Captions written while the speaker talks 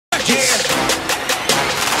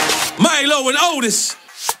Milo and Otis.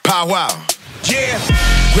 Pow wow. Yeah.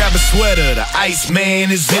 Grab a sweater, the Iceman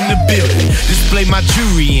is in the building. Display my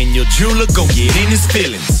jewelry and your jeweler go get in his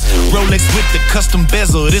feelings. Rolex with the custom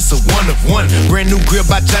bezel, this a one of one. Brand new grill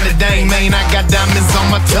by Johnny Dang, man, I got diamonds on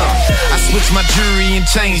my tongue. I switch my jewelry and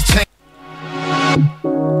change.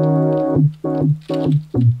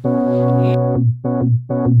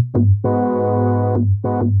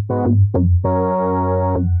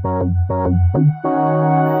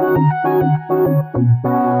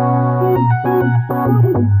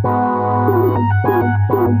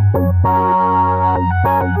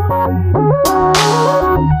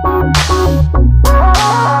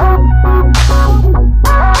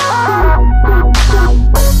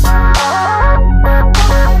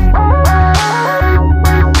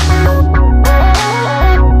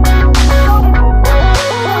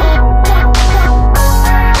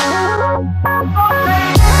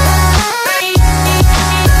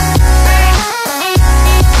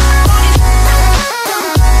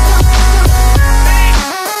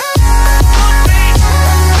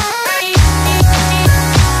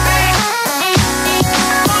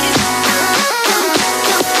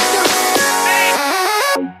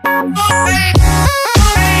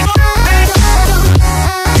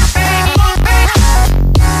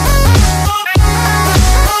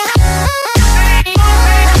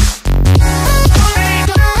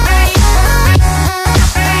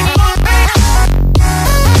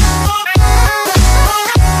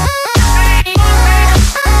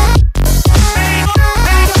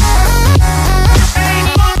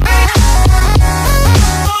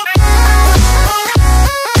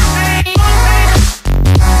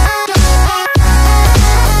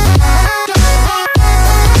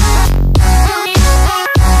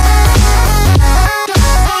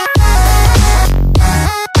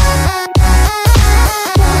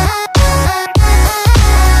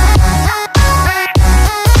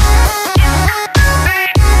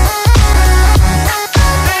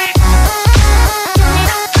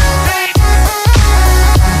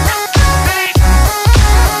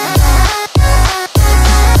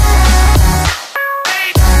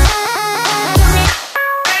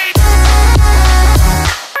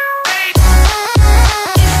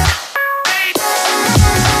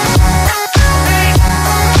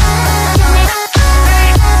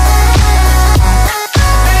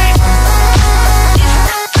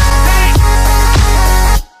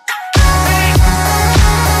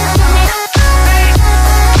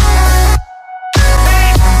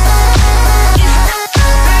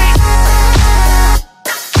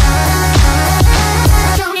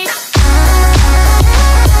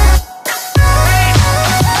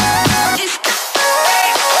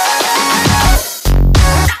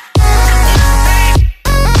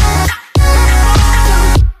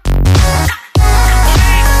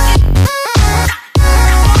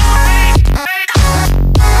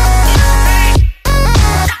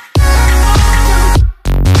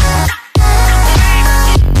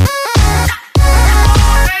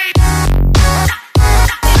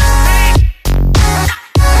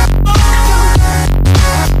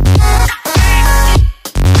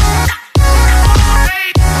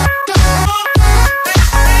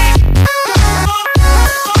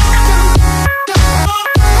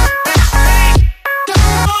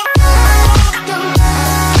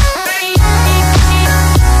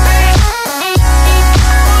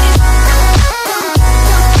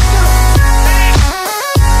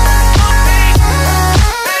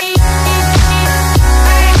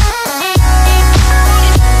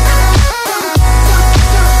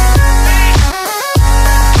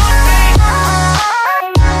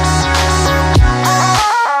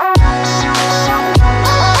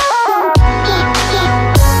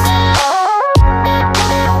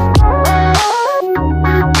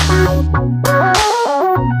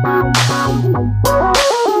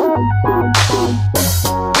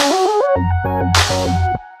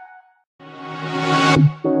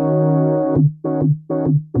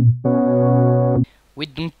 Oui,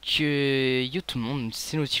 donc yo tout le monde,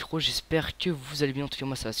 c'est toujours, j'espère que vous allez bien. En tout cas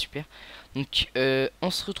moi ça va super. Donc on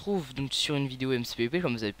se retrouve donc sur une vidéo MCPVP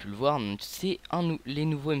comme vous avez pu le voir. C'est les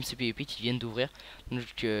nouveaux MCPVP qui viennent d'ouvrir.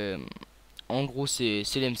 Donc en gros c'est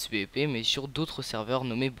les MCPVP mais sur d'autres serveurs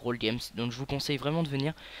nommés Brawl Games. Donc je vous conseille vraiment de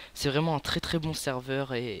venir. C'est vraiment un très bon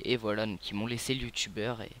serveur et voilà, donc ils m'ont laissé le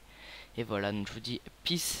youtubeur et voilà, donc je vous dis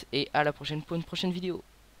peace et à la prochaine pour une prochaine vidéo.